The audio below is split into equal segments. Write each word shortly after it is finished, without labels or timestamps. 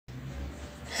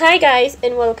Hi guys,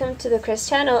 and welcome to the Cris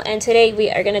channel, and today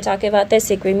we are going to talk about the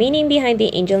secret meaning behind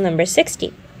the angel number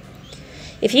 60.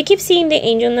 If you keep seeing the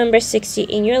angel number 60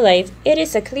 in your life, it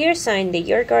is a clear sign that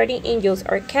your guardian angels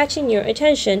are catching your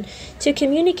attention to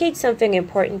communicate something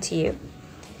important to you.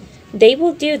 They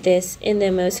will do this in the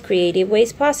most creative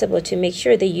ways possible to make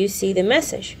sure that you see the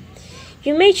message.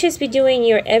 You may just be doing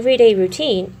your everyday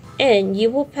routine, and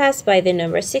you will pass by the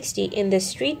number 60 in the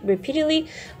street repeatedly.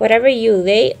 Whatever you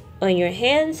lay on your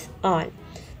hands on,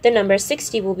 the number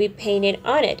 60 will be painted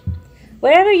on it.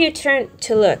 Wherever you turn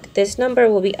to look, this number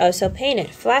will be also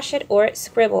painted, flash it, or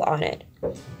scribble on it.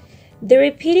 The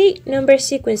repeating number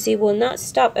sequence will not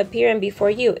stop appearing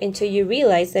before you until you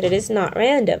realize that it is not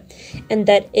random and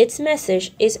that its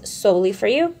message is solely for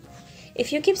you.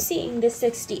 If you keep seeing the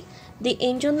 60, the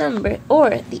angel number, or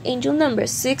the angel number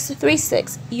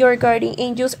 636, your guardian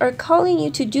angels are calling you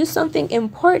to do something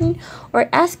important or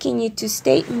asking you to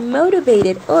stay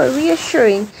motivated or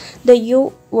reassuring that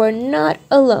you were not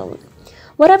alone.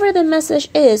 Whatever the message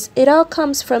is, it all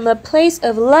comes from a place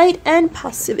of light and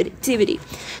positivity.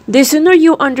 The sooner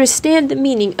you understand the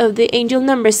meaning of the angel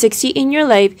number 60 in your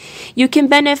life, you can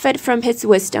benefit from his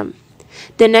wisdom.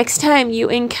 The next time you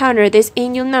encounter these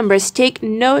angel numbers, take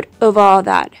note of all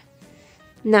that.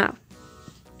 Now,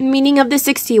 meaning of the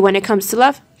 60 when it comes to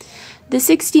love. The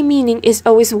 60 meaning is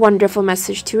always a wonderful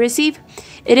message to receive.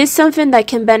 It is something that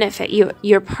can benefit you,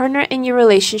 your partner, and your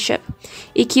relationship.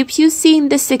 It keeps you seeing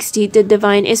the 60. The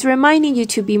divine is reminding you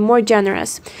to be more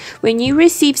generous. When you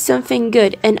receive something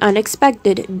good and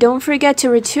unexpected, don't forget to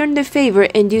return the favor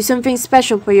and do something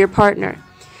special for your partner.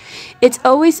 It's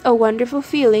always a wonderful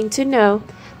feeling to know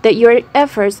that your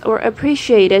efforts are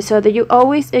appreciated, so that you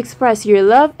always express your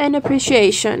love and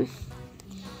appreciation.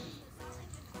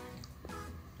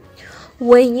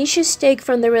 When you just take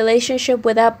from the relationship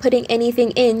without putting anything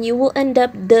in, you will end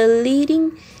up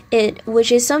deleting it,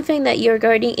 which is something that your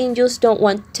guardian angels don't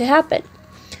want to happen.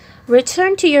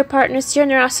 Return to your partner's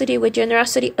generosity with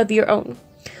generosity of your own.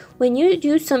 When you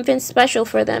do something special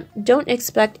for them, don't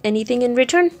expect anything in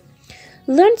return.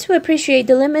 Learn to appreciate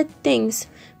the limited things,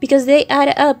 because they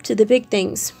add up to the big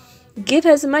things. Give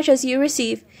as much as you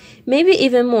receive, maybe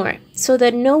even more, so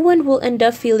that no one will end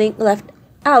up feeling left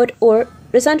out or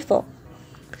resentful.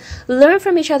 Learn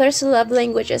from each other's love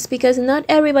languages, because not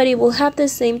everybody will have the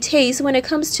same taste when it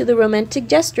comes to the romantic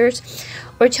gestures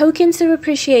or tokens of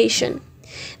appreciation.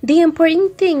 The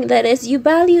important thing that is you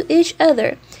value each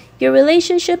other, your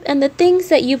relationship, and the things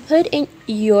that you put in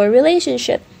your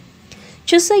relationship.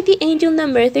 Just like the angel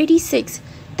number 36,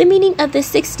 the meaning of the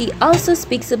 60 also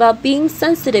speaks about being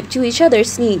sensitive to each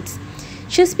other's needs.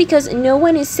 Just because no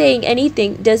one is saying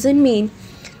anything doesn't mean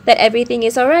that everything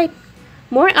is alright.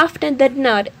 More often than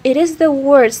not, it is the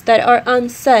words that are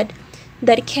unsaid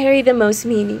that carry the most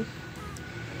meaning.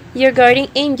 Your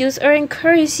guardian angels are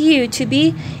encouraging you to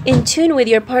be in tune with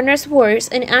your partner's words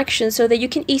and actions, so that you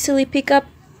can easily pick up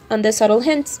on the subtle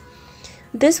hints.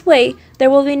 This way, there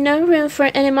will be no room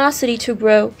for animosity to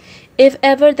grow. If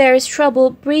ever there is trouble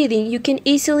breathing, you can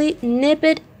easily nip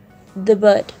it in the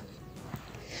bud.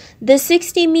 The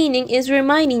 60 meaning is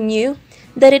reminding you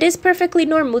that it is perfectly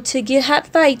normal to have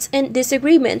fights and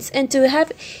disagreements, and to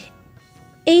have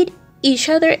aid each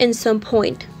other in some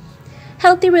point.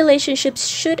 Healthy relationships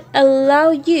should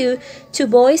allow you to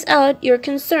voice out your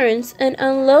concerns and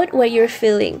unload what you're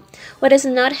feeling. What is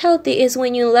not healthy is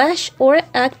when you lash or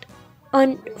act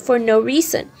on for no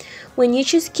reason, when you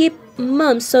just keep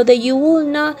mum so that you will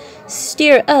not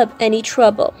stir up any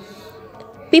trouble.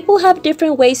 People have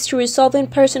different ways to resolving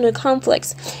personal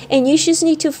conflicts, and you just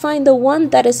need to find the one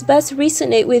that is best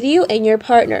resonate with you and your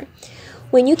partner.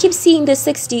 When you keep seeing the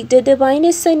 60, the divine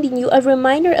is sending you a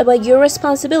reminder about your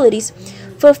responsibilities.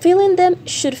 Fulfilling them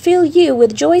should fill you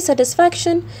with joy,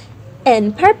 satisfaction,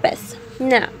 and purpose.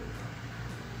 Now,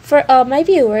 for all my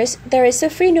viewers, there is a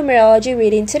free numerology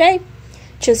reading today.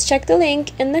 Just check the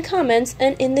link in the comments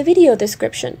and in the video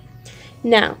description.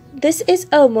 Now, this is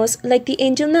almost like the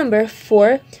angel number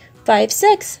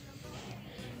 456.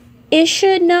 It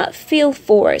should not feel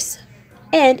forced,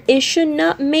 and it should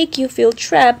not make you feel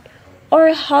trapped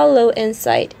or hollow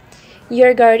inside.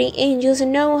 Your guardian angels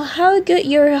know how good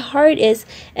your heart is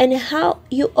and how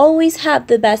you always have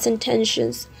the best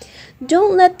intentions.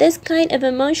 Don't let this kind of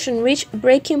emotion reach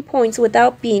breaking points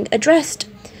without being addressed.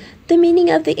 The meaning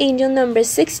of the angel number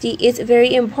 60 is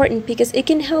very important, because it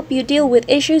can help you deal with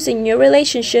issues in your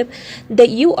relationship that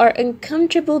you are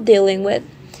uncomfortable dealing with.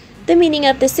 The meaning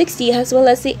of the 60, as well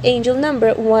as the angel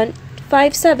number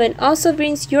 157, also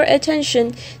brings your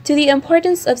attention to the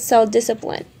importance of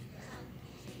self-discipline.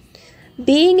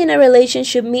 Being in a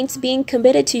relationship means being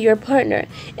committed to your partner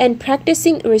and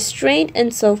practicing restraint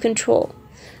and self-control.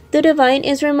 The divine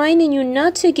is reminding you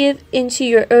not to give into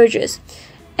your urges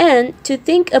and to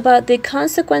think about the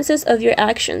consequences of your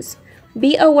actions.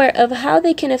 Be aware of how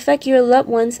they can affect your loved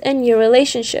ones and your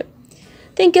relationship.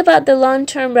 Think about the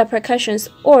long-term repercussions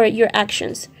or your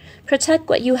actions. Protect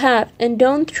what you have and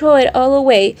don't throw it all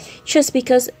away just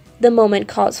because the moment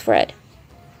calls for it.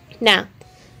 Now,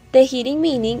 the hidden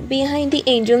meaning behind the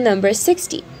angel number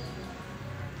 60.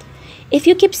 If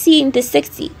you keep seeing the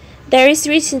 60, there is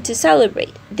reason to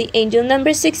celebrate. The angel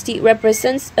number 60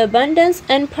 represents abundance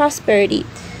and prosperity.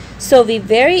 So be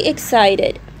very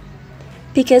excited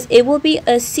because it will be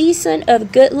a season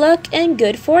of good luck and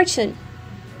good fortune.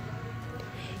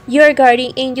 Your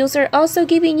guardian angels are also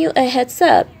giving you a heads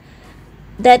up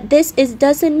that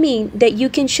doesn't mean that you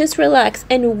can just relax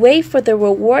and wait for the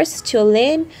rewards to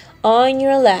land on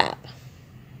your lap.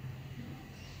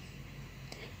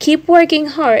 Keep working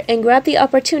hard and grab the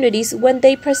opportunities when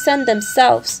they present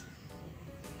themselves.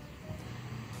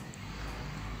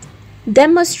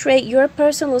 Demonstrate your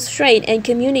personal strength and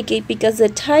communicate because the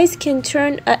tides can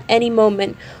turn at any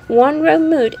moment. One wrong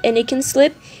move and it can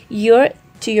slip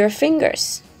to your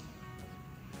fingers.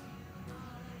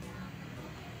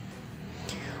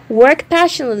 Work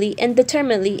passionately and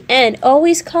determinedly and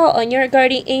always call on your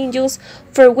guardian angels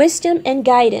for wisdom and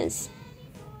guidance.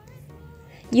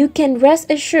 You can rest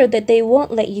assured that they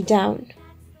won't let you down.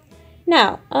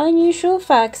 Now, unusual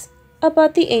facts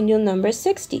about the angel number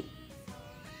 60.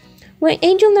 When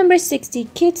angel number 60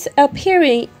 keeps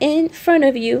appearing in front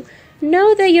of you,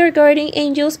 know that your guardian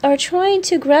angels are trying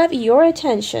to grab your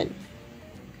attention.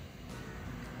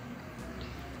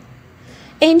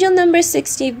 Angel number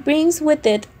 60 brings with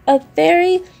it a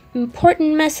very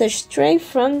important message straight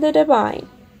from the divine.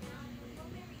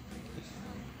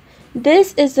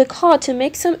 This is the call to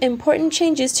make some important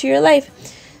changes to your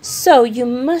life, so you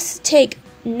must take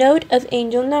note of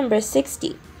angel number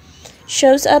 60.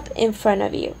 Shows up in front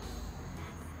of you.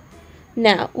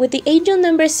 Now, with the angel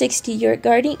number 60, your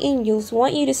guardian angels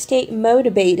want you to stay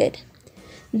motivated.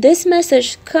 This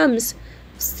message comes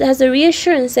as a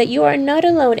reassurance that you are not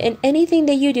alone in anything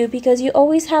that you do because you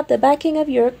always have the backing of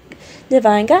your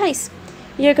divine guides.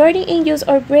 Your guardian angels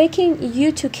are breaking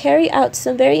you to carry out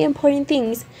some very important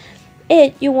things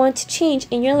you want to change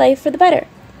in your life for the better.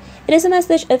 It is a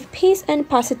message of peace and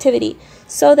positivity,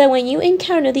 so that when you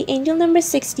encounter the angel number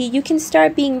 60, you can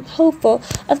start being hopeful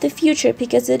of the future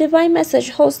because the divine message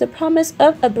holds the promise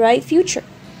of a bright future.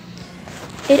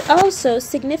 It also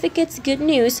significates good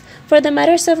news for the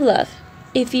matters of love.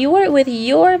 If you are with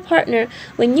your partner,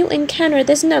 when you encounter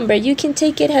this number, you can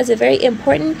take it as a very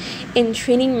important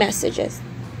intriguing messages.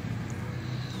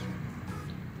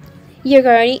 Your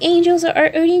guardian angels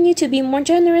are urging you to be more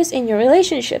generous in your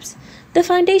relationships. The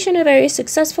foundation of a very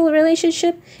successful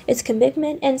relationship is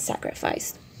commitment and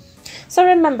sacrifice. So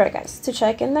remember, guys, to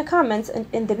check in the comments and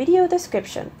in the video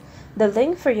description the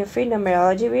link for your free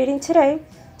numerology reading today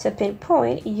to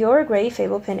pinpoint your Great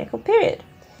Fable Pinnacle period.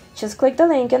 Just click the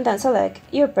link and then select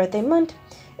your birthday month.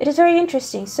 It is very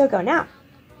interesting, so go now.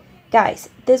 Guys,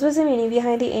 this was the meaning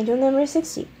behind the angel number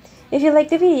 60. If you liked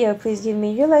the video, please give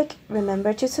me your like,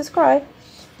 remember to subscribe,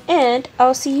 and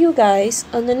I'll see you guys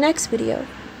on the next video.